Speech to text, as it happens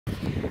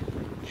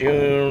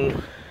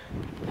June,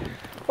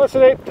 what's the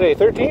date today,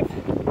 13th?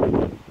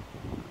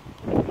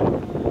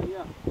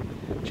 Yeah.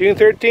 June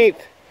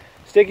 13th.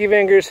 Sticky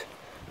fingers.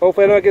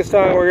 Hopefully I don't get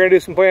stung. We're going to do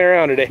some playing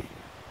around today.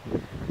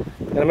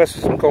 Gonna mess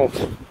with some combs.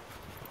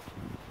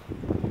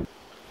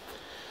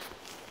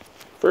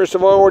 First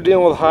of all, we're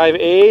dealing with Hive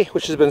A,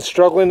 which has been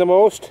struggling the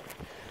most.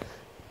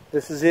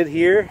 This is it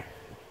here.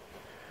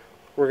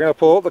 We're going to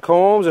pull out the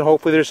combs and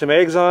hopefully there's some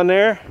eggs on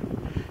there.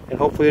 And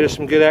hopefully there's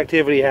some good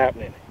activity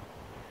happening.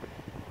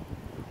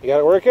 You got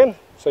it working?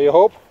 So you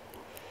hope?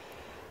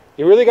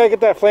 You really got to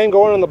get that flame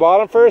going on the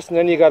bottom first and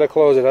then you got to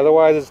close it.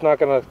 Otherwise it's not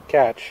going to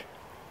catch.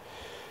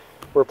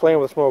 We're playing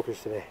with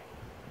smokers today.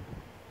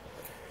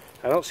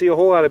 I don't see a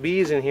whole lot of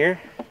bees in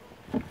here.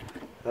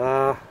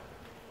 I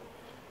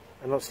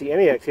don't see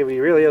any activity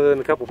really other than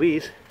a couple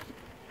bees.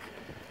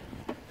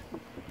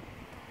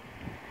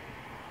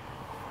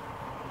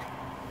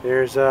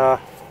 There's some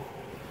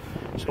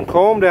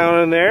comb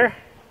down in there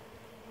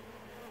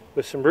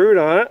with some brood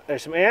on it.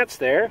 There's some ants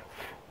there.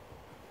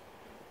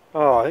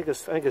 Oh, I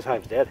think this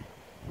hive's dead.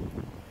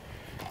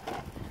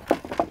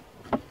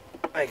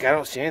 I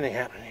don't see anything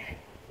happening here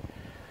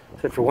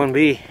except for one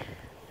bee.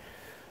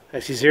 I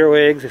see 0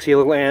 eggs. I see a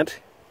little ant.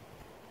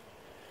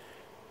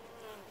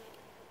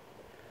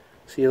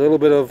 See a little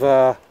bit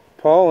of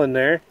pollen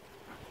there.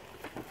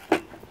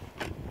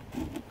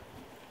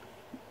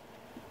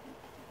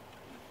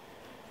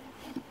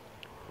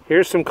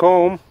 Here's some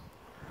comb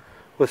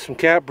with some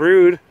capped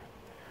brood,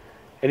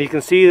 and you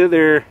can see that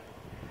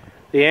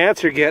the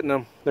ants are getting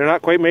them. They're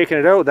not quite making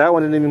it out. That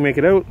one didn't even make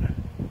it out.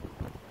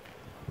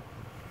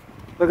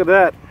 Look at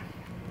that.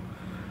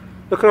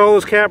 Look at all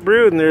those capped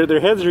brood, and their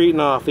heads are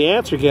eating off. The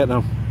ants are getting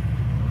them.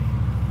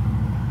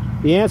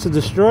 The ants have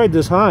destroyed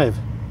this hive.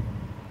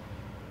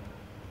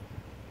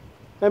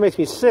 That makes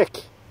me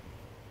sick.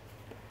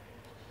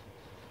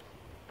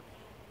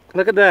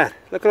 Look at that.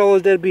 Look at all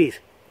those dead bees.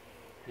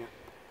 Yeah.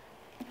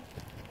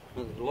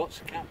 Well, there's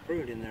lots of capped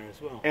brood in there as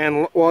well.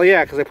 And, well,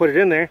 yeah, because I put it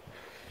in there.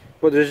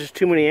 But there's just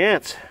too many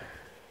ants.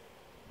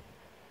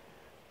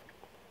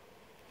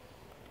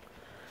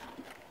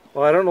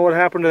 Well, I don't know what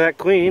happened to that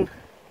queen.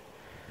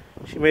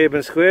 She may have been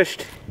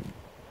squished.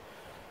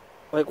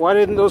 Like, why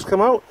didn't those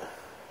come out?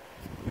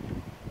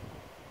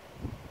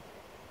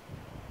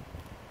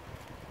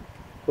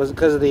 Was it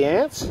because of the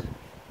ants?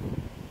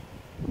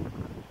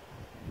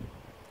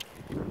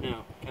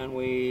 Now, can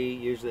we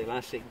use the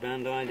elastic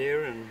band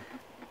idea and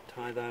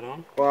tie that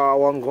on?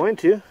 Well, I'm going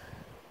to.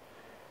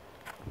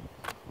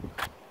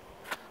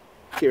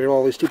 Get rid of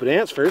all these stupid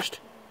ants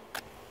first.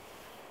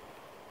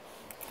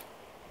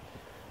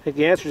 I think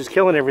the ants are just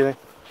killing everything.